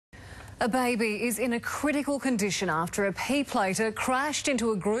A baby is in a critical condition after a P-plater crashed into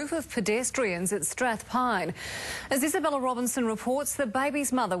a group of pedestrians at Strathpine. As Isabella Robinson reports, the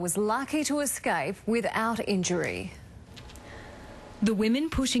baby's mother was lucky to escape without injury. The women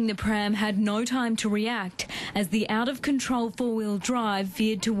pushing the pram had no time to react as the out-of-control four-wheel drive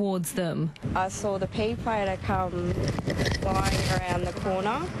veered towards them. I saw the P-plater come flying around the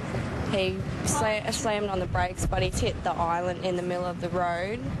corner. He slammed on the brakes, but he's hit the island in the middle of the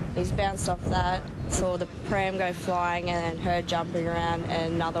road. He's bounced off that, saw the pram go flying and her jumping around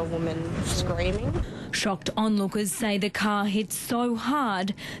and another woman screaming. Shocked onlookers say the car hit so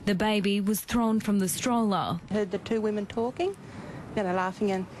hard the baby was thrown from the stroller. I heard the two women talking,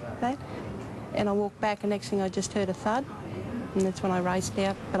 laughing and that, and I walked back and next thing I just heard a thud. And that's when I raced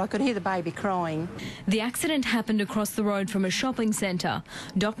out, but I could hear the baby crying. The accident happened across the road from a shopping centre.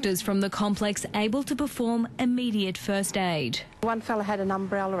 Doctors from the complex able to perform immediate first aid. One fella had an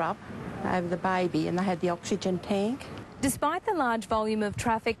umbrella up over the baby and they had the oxygen tank. Despite the large volume of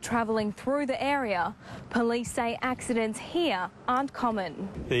traffic travelling through the area, police say accidents here aren't common.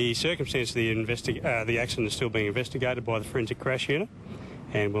 The circumstance of the accident is still being investigated by the forensic crash unit,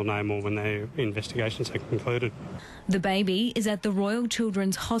 and we'll know more when the investigations are concluded. The baby is at the Royal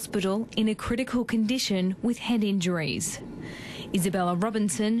Children's Hospital in a critical condition with head injuries. Isabella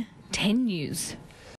Robinson, 10 News.